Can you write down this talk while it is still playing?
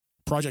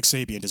Project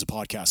Sapient is a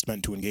podcast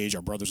meant to engage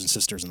our brothers and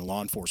sisters in the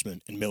law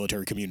enforcement and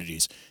military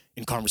communities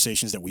in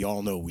conversations that we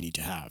all know we need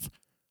to have.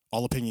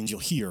 All opinions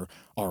you'll hear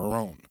are our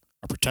own,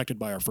 are protected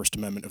by our First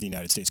Amendment of the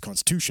United States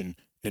Constitution,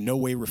 and in no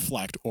way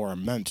reflect or are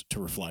meant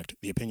to reflect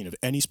the opinion of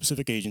any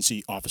specific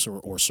agency, officer,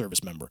 or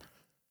service member.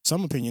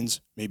 Some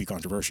opinions may be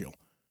controversial.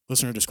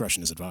 Listener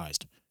discretion is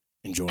advised.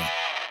 Enjoy.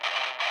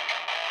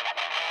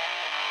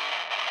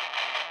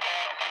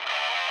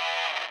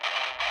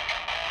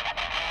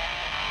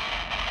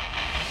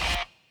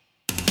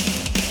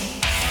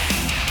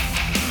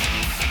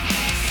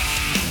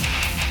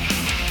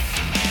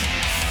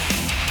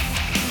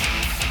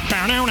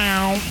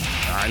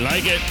 I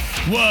like it.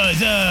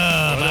 What's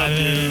up? What up,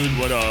 dude?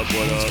 What up?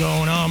 What's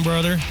going on,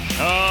 brother?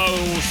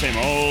 Oh, same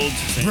old.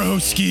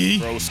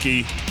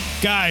 Broski.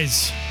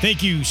 Guys,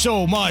 thank you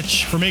so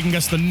much for making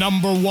us the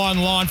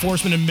 #1 law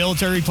enforcement and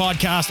military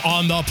podcast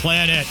on the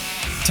planet.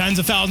 Tens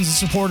of thousands of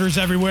supporters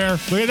everywhere.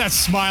 Look at that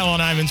smile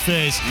on Ivan's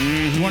face.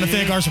 We want to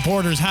thank our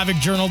supporters,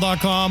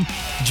 HavocJournal.com,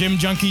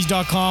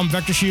 GymJunkies.com,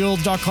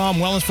 VectorShield.com,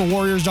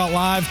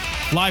 WellnessForWarriors.live,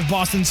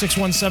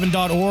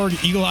 LiveBoston617.org,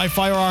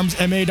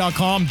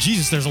 EagleEyeFirearmsMA.com.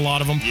 Jesus, there's a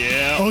lot of them.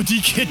 Yeah.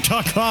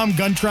 OTKit.com,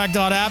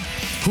 Guntrack.app,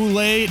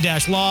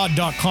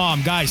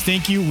 Poulet-Law.com. Guys,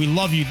 thank you. We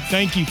love you.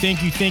 Thank you.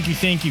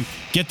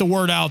 Get the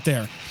word out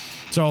there.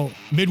 So,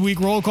 midweek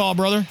roll call,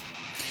 brother.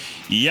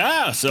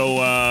 Yeah, so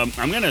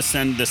I'm going to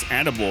send this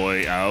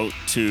attaboy out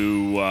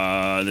to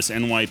this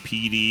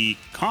NYPD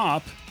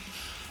cop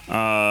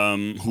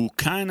who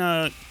kind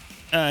of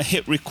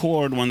hit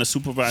record when the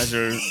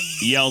supervisor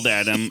yelled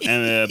at him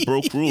and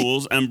broke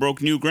rules and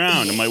broke new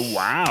ground. I'm like,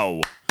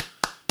 wow.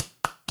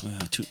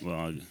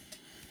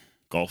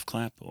 Golf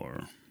clap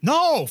or...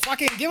 No,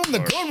 fucking give him the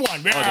good one.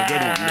 Oh,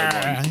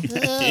 the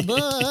good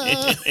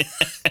one.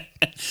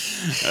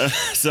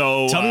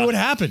 So tell me what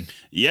happened.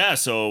 Yeah,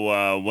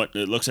 so what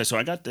it looks like. So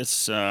I got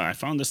this. I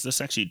found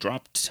this actually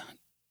dropped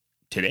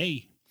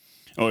today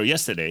or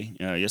yesterday.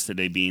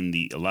 Yesterday being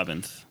the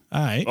 11th.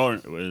 All right. Or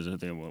is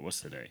it?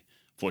 What's today?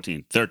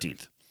 14th,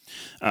 13th.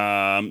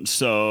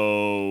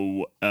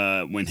 So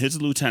when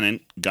his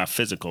lieutenant got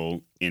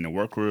physical in a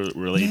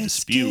work-related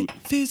dispute,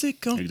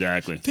 physical.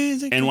 Exactly.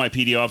 Physical.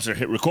 NYPD officer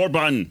hit record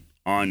button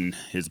on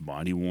his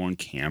body-worn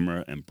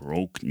camera and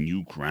broke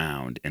new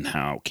ground in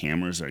how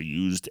cameras are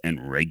used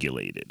and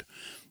regulated.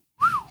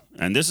 Whew.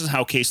 And this is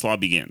how case law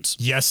begins.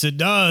 Yes, it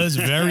does.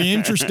 Very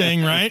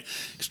interesting, right?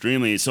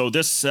 Extremely. So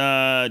this, did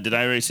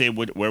I already say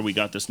where we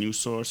got this news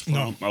source from?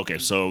 No. Okay,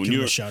 so Give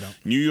him a shout out.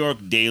 New York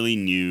Daily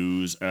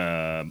News,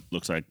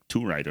 looks like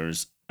two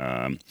writers,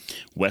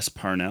 Wes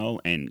Parnell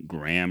and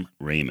Graham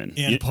Raymond.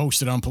 And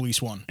posted on Police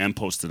One.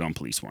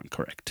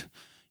 Correct.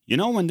 You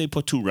know, when they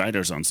put two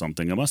writers on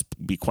something, it must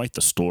be quite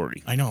the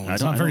story. I know.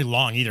 It's not very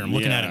long either. I'm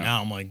looking at it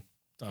now. I'm like,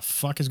 the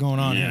fuck is going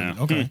on here?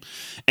 Okay.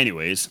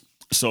 Anyways,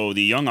 so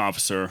the young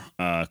officer,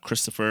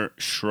 Christopher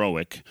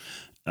Schroeck,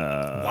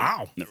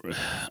 wow.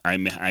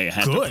 I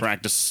had to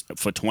practice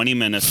for 20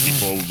 minutes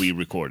before we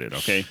recorded,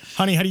 okay?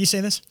 Honey, how do you say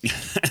this?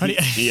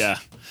 Yeah.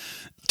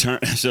 Turn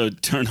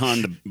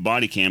on the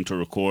body cam to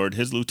record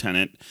his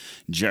lieutenant,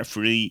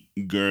 Jeffrey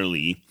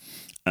Gurley,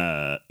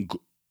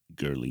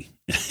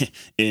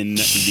 in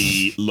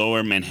the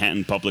Lower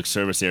Manhattan Public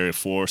Service Area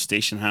 4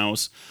 Station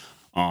House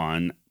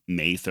on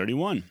May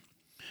 31.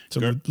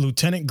 So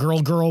Lieutenant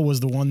Girl was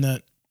the one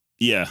that...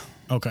 Yeah.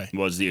 Okay.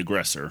 Was the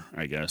aggressor,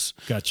 I guess.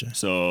 Gotcha.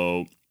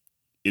 So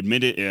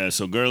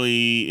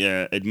Gurley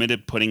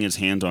admitted putting his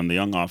hands on the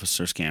young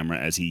officer's camera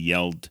as he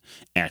yelled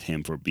at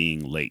him for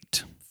being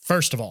late.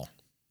 First of all,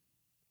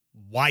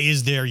 why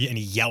is there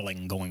any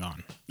yelling going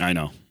on? I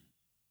know.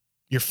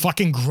 You're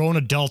fucking grown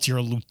adults. You're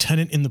a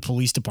lieutenant in the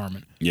police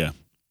department. Yeah.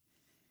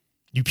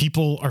 You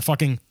people are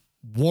fucking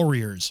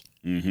warriors.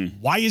 Mm-hmm.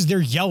 Why is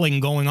there yelling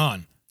going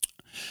on?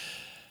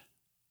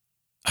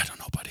 I don't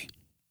know, buddy.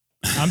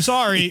 I'm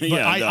sorry, but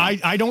Yeah,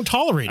 I don't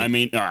tolerate it. I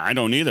mean, I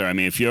don't either. I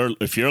mean, if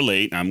you're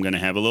late, I'm going to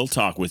have a little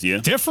talk with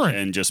you. Different.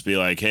 And just be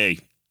like, hey,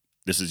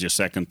 this is your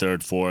second,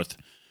 third, fourth.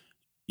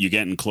 You're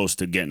getting close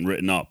to getting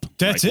written up.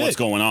 That's like, it. What's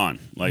going on?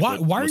 Like,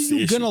 why are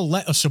you going to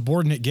let a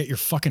subordinate get your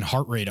fucking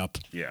heart rate up?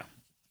 Yeah.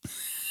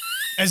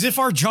 As if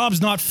our job's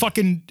not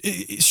fucking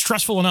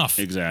stressful enough.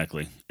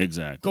 Exactly.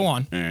 Go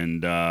on.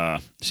 And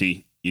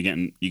see, you're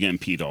getting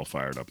Pete all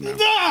fired up now.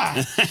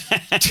 Ah!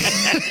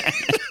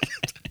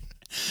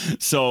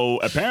 So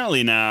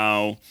apparently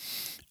now,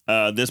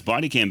 this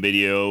body cam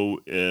video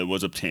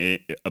was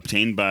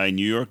obtained by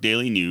New York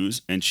Daily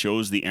News and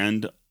shows the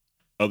end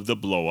of the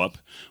blow up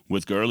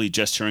with Gurley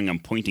gesturing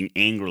and pointing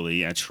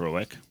angrily at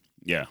Schroeck.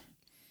 Yeah.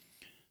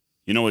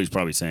 You know what he's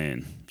probably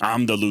saying?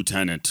 I'm the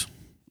lieutenant.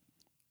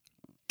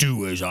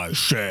 Do as I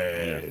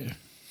say. Yeah.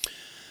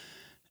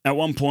 At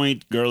one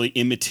point, Gurley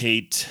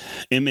imitated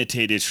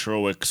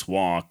Schroeck's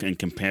walk and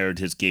compared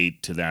his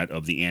gait to that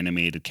of the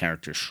animated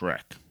character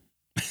Shrek.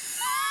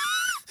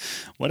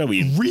 What are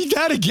we? Read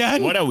that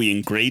again. What are we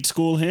in grade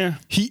school here?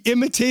 He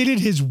imitated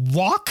his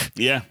walk?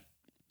 Yeah.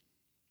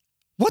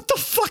 What the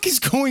fuck is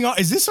going on?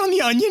 Is this on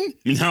The Onion?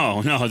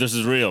 No, this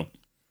is real.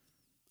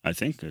 I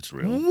think it's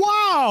real.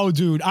 Wow,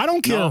 dude. I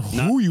don't care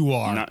who you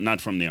are. Not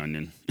from The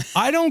Onion.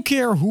 I don't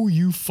care who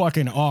you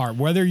fucking are,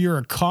 whether you're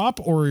a cop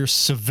or you're a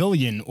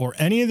civilian or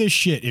any of this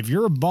shit. If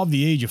you're above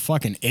the age of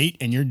fucking 8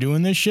 and you're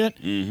doing this shit,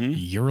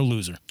 you're a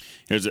loser.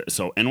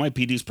 So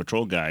NYPD's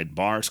patrol guide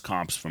bars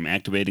cops from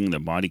activating the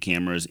body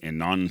cameras in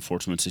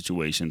non-enforcement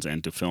situations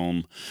and to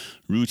film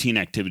routine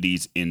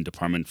activities in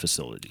department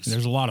facilities.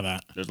 There's a lot of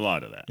that. There's a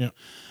lot of that. Yeah.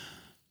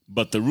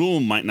 But the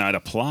rule might not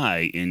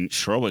apply in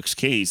Sherwick's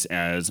case,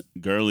 as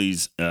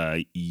Gurley's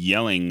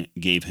yelling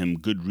gave him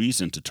good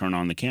reason to turn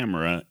on the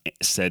camera,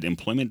 said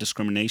employment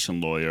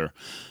discrimination lawyer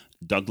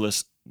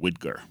Douglas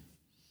Whitger.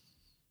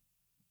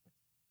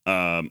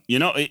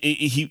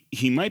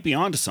 He might be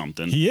onto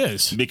something. He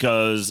is.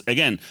 Because,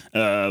 again,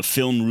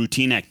 film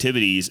routine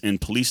activities in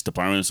police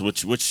departments,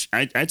 which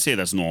I'd say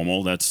that's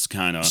normal. That's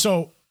kind of...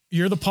 So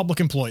you're the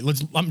public employee.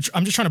 I'm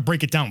just trying to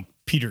break it down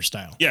Peter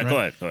style. Yeah,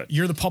 right? Go ahead.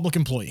 You're the public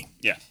employee.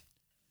 Yeah.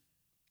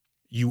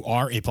 You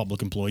are a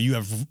public employee. You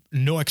have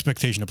no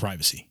expectation of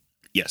privacy.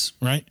 Yes.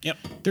 Right? Yep.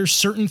 There's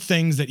certain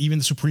things that even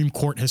the Supreme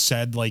Court has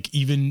said, like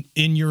even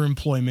in your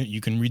employment, you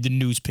can read the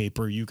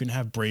newspaper, you can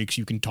have breaks,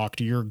 you can talk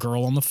to your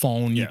girl on the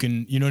phone, you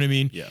can, you know what I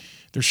mean? Yeah.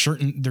 There's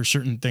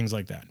certain things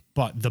like that.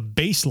 But the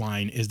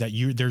baseline is that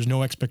there's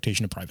no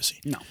expectation of privacy.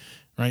 No.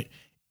 Right?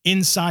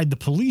 Inside the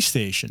police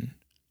station,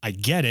 I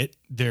get it.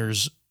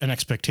 There's an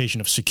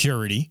expectation of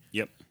security.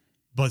 Yep.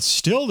 But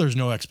still, there's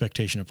no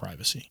expectation of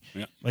privacy.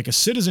 Yeah. Like a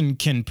citizen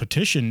can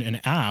petition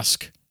and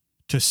ask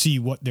to see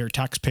what their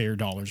taxpayer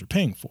dollars are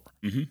paying for,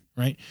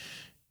 right?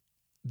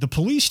 The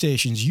police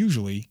stations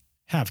usually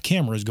have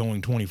cameras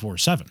going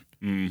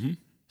 24/7.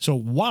 So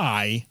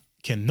why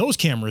can those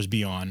cameras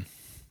be on,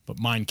 but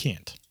mine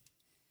can't?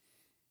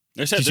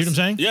 You see what I'm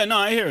saying? Yeah, no,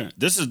 I hear it.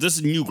 This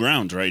is new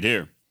ground right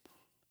here.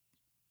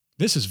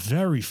 This is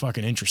very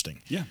fucking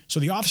interesting. Yeah.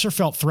 So the officer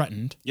felt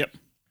threatened. Yep.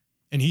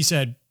 And he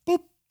said,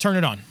 boop, turn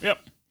it on. Yep.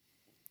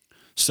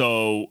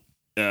 So,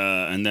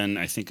 and then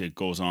I think it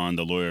goes on,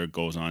 the lawyer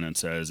goes on and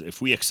says,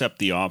 if we accept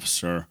the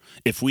officer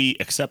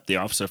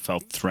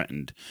felt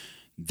threatened,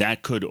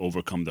 that could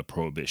overcome the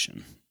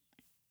prohibition,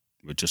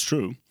 which is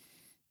true,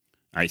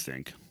 I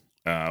think.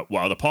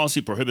 While the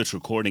policy prohibits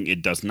recording,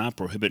 it does not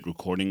prohibit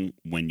recording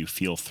when you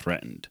feel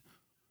threatened,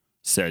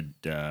 said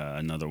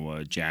another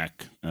one,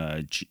 Jaskaran.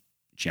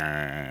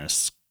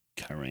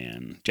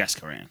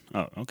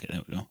 Oh, okay,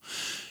 there we go.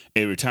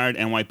 A retired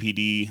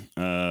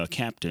NYPD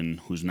captain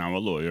who's now a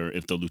lawyer,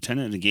 if the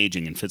lieutenant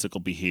engaging in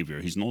physical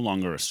behavior, he's no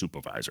longer a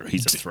supervisor.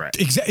 He's a threat.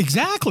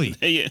 Exactly.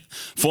 Hey,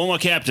 former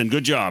captain,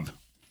 good job.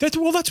 That's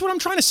what I'm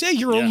trying to say.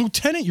 You're a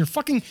lieutenant. You're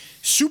fucking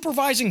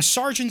supervising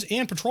sergeants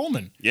and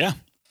patrolmen. Yeah.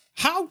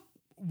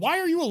 Why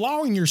are you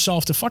allowing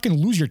yourself to fucking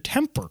lose your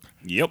temper?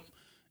 Yep.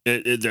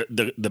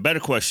 The better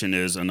question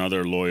is,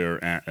 another lawyer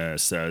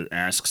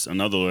asks,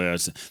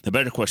 the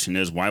better question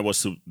is, why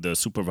was the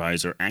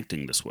supervisor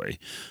acting this way?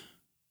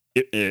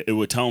 I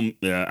would tell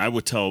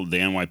the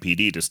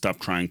NYPD to stop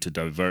trying to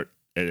divert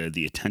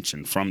the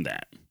attention from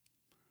that.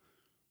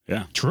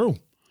 Yeah. True.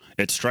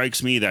 It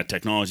strikes me that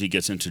technology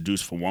gets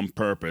introduced for one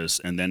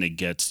purpose and then it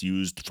gets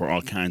used for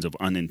all kinds of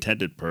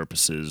unintended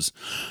purposes.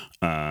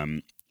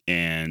 And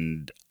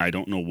I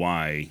don't know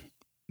why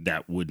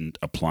that wouldn't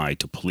apply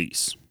to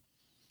police.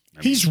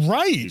 He's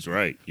right. He's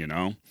right, you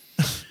know.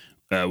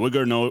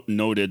 Whitger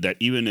noted that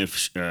even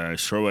if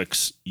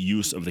Sherwick's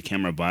use of the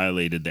camera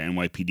violated the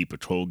NYPD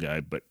patrol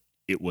guide, but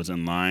it was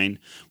in line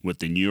with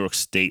the New York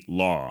state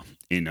law.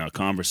 In a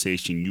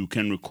conversation, you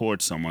can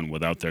record someone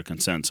without their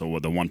consent, so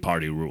with the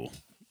one-party rule,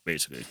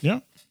 basically. Yeah.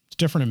 It's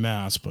different in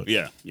Mass, but...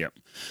 Yeah.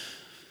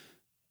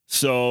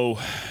 So...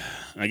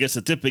 I guess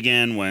the tip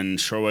began when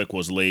Sherwick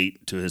was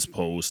late to his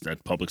post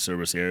at Public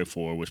Service Area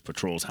 4, which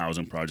patrols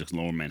housing projects in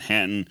Lower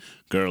Manhattan.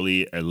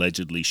 Gurley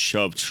allegedly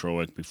shoved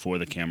Sherwick before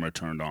the camera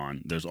turned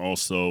on. There's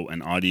also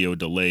an audio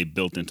delay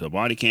built into the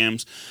body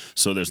cams,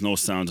 so there's no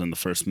sounds in the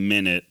first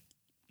minute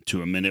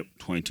to a minute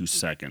 22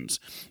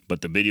 seconds.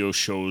 But the video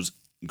shows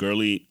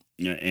Gurley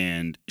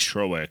and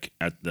Sherwick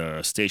at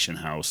the station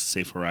house,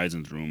 Safe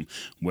Horizons room,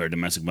 where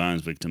domestic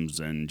violence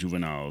victims and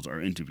juveniles are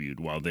interviewed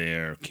while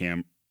there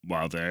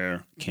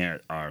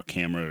are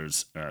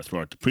cameras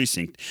throughout the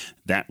precinct.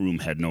 That room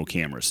had no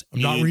cameras.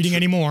 I'm not reading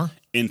anymore.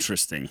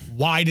 Interesting.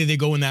 Why did they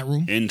go in that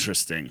room?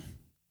 Interesting.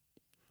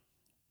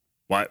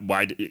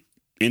 Why?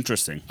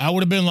 Interesting. I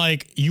would have been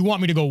like, you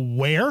want me to go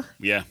where?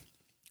 Yeah.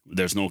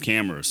 There's no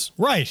cameras.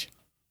 Right.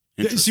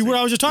 See what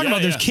I was just talking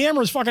about? There's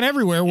cameras fucking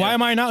everywhere. Why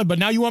am I not? But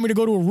now you want me to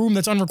go to a room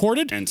that's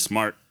unrecorded? And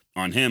smart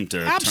on him to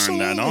turn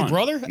that on. Absolutely,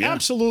 brother. Yeah.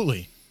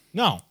 Absolutely.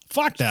 No.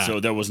 Fuck that. So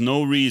there was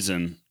no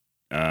reason.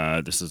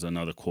 This is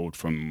another quote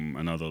from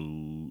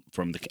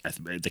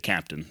the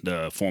captain,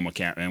 the former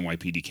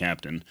NYPD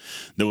captain.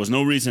 There was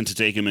no reason to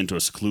take him into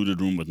a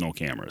secluded room with no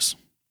cameras.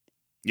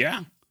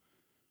 Yeah.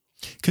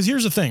 Because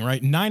here's the thing,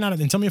 right?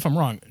 And tell me if I'm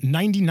wrong,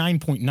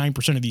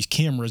 99.9% of these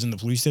cameras in the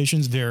police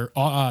stations, they're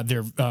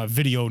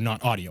video,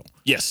 not audio.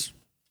 Yes.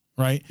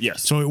 Right?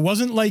 Yes. So it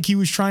wasn't like he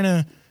was trying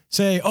to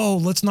say, oh,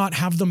 let's not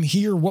have them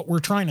hear what we're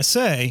trying to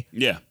say.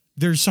 Yeah.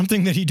 there's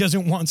something that he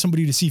doesn't want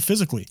somebody to see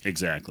physically.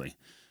 Exactly.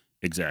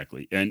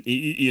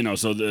 And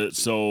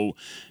so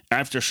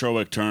after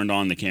Sherwick turned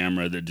on the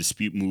camera, the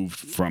dispute moved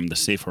from the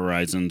safe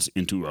horizons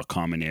into a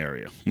common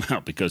area. Well,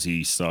 because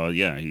he saw,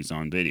 he's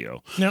on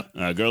video. Yep.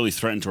 Gurley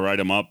threatened to write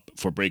him up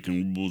for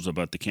breaking rules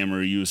about the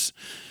camera use.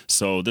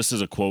 So this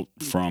is a quote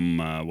from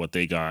what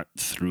they got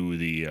through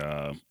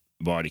the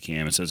body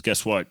cam. It says,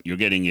 "Guess what? You're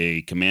getting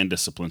a command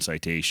discipline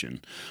citation,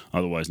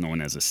 otherwise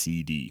known as a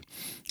CD,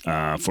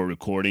 for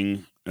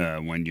recording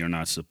when you're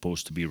not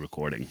supposed to be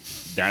recording.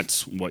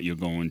 That's what you're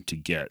going to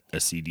get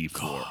a CD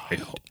for.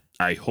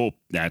 I hope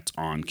that's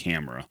on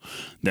camera."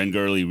 Then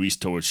Gurley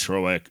reached towards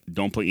Sherwick.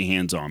 "Don't put your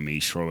hands on me,"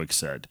 Sherwick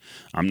said.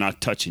 "I'm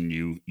not touching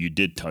you. You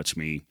did touch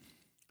me."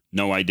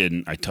 "No, I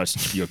didn't. I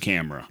touched your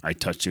camera. I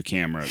touched your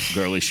camera."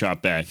 Gurley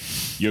shot back,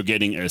 "You're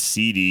getting a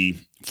CD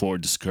for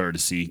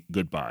discourtesy.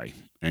 Goodbye."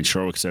 And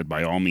Sherwick said,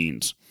 "By all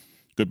means."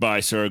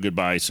 "Goodbye, sir.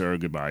 Goodbye, sir.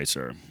 Goodbye,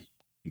 sir,"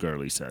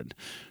 Gurley said.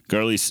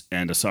 Gurley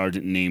and a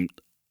sergeant named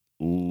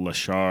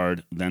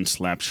Lashard then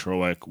slapped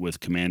Sherwick with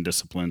command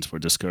disciplines for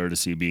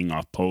discourtesy, being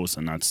off post,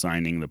 and not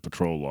signing the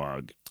patrol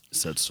log,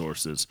 said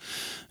sources.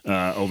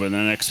 Over the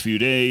next few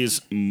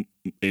days,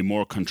 a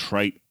more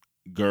contrite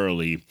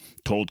Gurley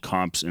told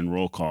cops in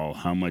roll call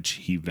how much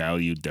he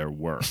valued their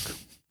work,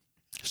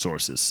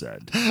 sources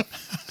said.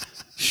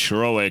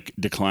 Sherwick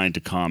declined to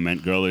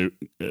comment. Gurley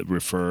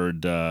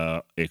referred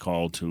a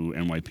call to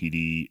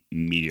NYPD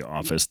media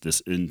office.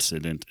 "This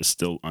incident is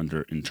still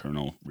under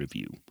internal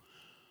review."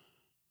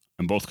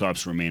 And both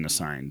cops remain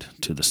assigned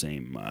to the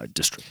same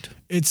district.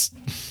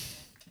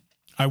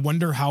 I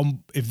wonder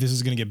if this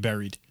is going to get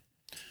buried.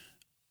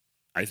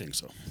 I think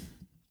so.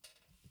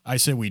 I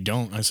say we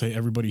don't. I say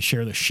everybody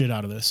share the shit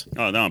out of this.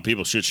 Oh, no,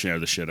 people should share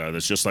the shit out of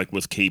this, just like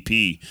with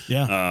KP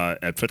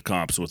at Fit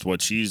Cops with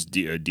what she's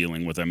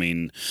dealing with. I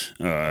mean,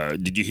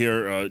 did you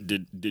hear,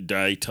 did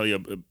I tell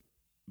you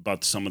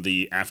about some of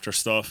the after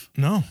stuff?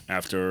 No.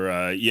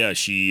 After,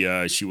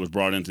 she was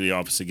brought into the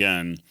office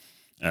again.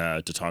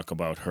 To talk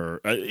about her,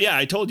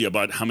 I told you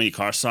about how many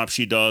car stops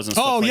she does and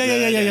stuff like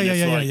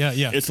that.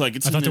 Yeah. It's like I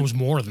thought there was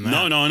more than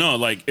that. No.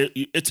 Like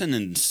it's an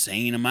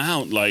insane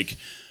amount. Like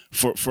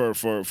for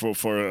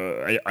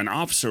an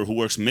officer who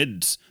works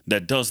mids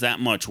that does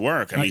that much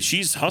work. I mean,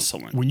 she's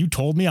hustling. When you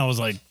told me, I was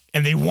like,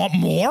 and they want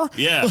more?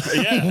 Yeah.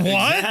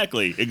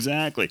 What?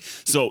 Exactly.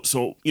 So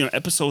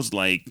episodes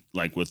like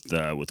with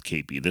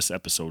KP, this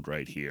episode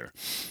right here,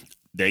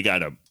 they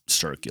gotta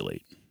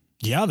circulate.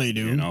 Yeah, they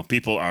do.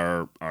 People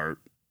are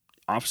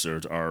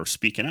officers are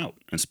speaking out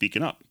and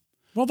speaking up.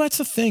 Well, that's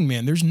the thing,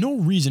 man. There's no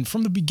reason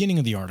from the beginning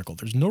of the article.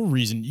 There's no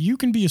reason. You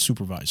can be a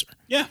supervisor.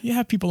 Yeah. You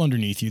have people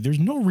underneath you. There's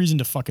no reason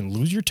to fucking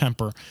lose your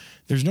temper.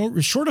 There's no,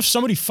 short of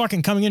somebody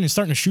fucking coming in and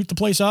starting to shoot the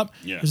place up.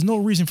 Yeah. There's no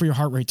reason for your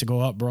heart rate to go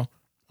up, bro.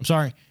 I'm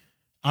sorry.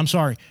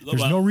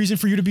 There's no reason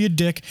for you to be a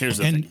dick. Here's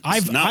the thing.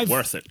 It's not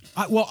worth it.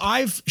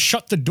 I've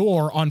shut the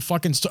door on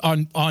fucking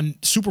on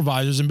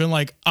supervisors and been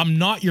like, I'm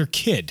not your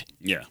kid.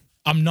 Yeah.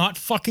 I'm not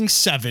fucking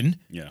 7.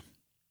 Yeah.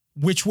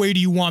 Which way do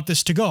you want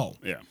this to go?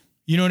 Yeah.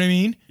 You know what I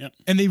mean? Yep.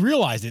 And they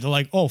realized it. They're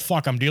like, oh,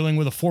 fuck, I'm dealing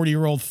with a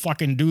 40-year-old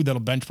fucking dude that'll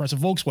bench press a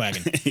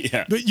Volkswagen.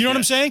 Yeah. But you know what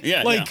I'm saying?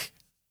 Yeah.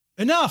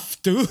 Enough,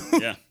 dude.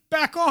 Yeah.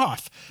 Back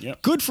off.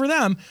 Yep. Good for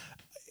them.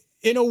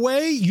 In a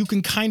way, you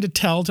can kind of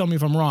tell me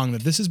if I'm wrong,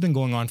 that this has been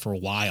going on for a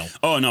while.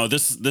 Oh, no,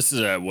 this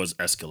was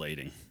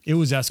escalating. It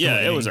was escalating.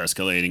 Yeah, it was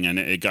escalating, and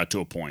it got to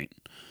a point.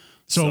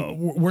 So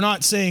we're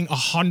not saying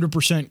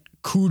 100%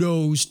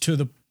 kudos to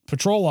the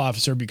patrol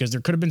officer because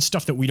there could have been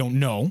stuff that we don't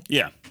know.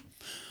 Yeah.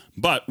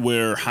 But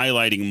we're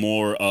highlighting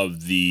more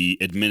of the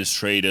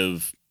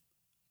administrative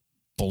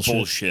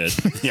bullshit.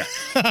 Yeah.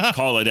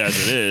 Call it as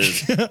it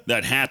is.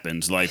 That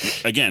happens. Like,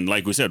 again,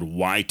 like we said,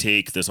 why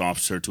take this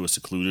officer to a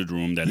secluded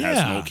room that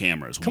has no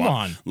cameras? Come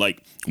on.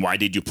 Like, why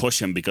did you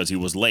push him because he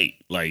was late?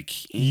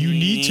 Like, you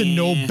need to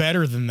know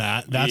better than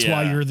that. That's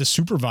why you're the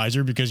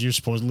supervisor, because you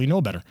supposedly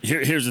know better.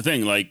 Here's the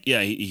thing. Like,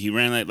 yeah, he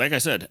ran late. Like I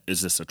said,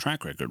 is this a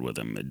track record with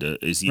him?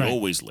 Is he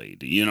always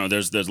late?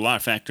 There's a lot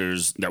of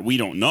factors that we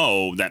don't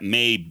know that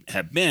may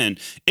have been.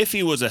 If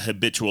he was a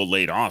habitual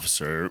late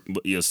officer,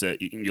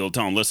 you'll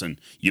tell him, listen,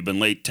 you've been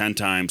late 10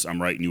 times.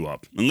 I'm writing you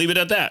up, and leave it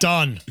at that.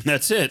 Done.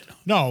 That's it.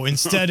 No,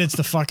 instead it's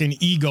the fucking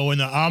ego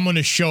and I'm going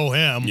to show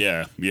him.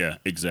 Yeah,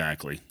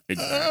 exactly.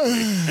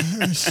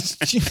 Guys,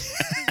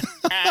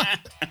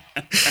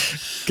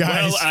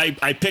 well,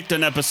 I picked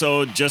an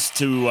episode just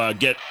to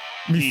get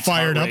me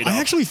fired up. I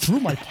actually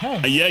threw my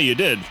pen. Yeah, you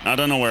did. I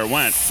don't know where it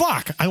went.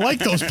 Fuck, I like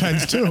those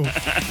pens too.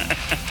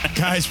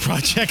 Guys,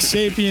 Project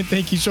Sapient,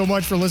 thank you so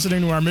much for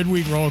listening to our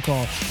midweek roll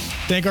call.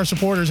 Thank our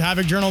supporters,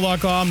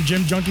 HavocJournal.com,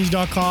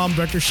 GymJunkies.com,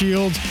 Vector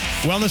Shields,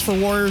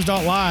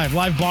 WellnessForWarriors.live,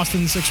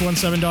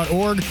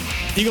 LiveBoston617.org,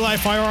 Eagle Eye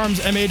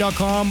Firearms,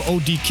 MA.com,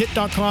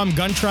 ODKit.com,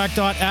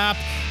 Guntrack.app,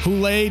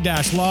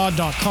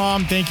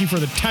 Houlet-Law.com. Thank you for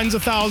the tens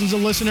of thousands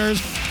of listeners,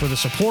 for the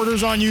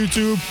supporters on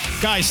YouTube.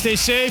 Guys, stay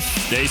safe.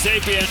 Stay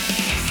sapient.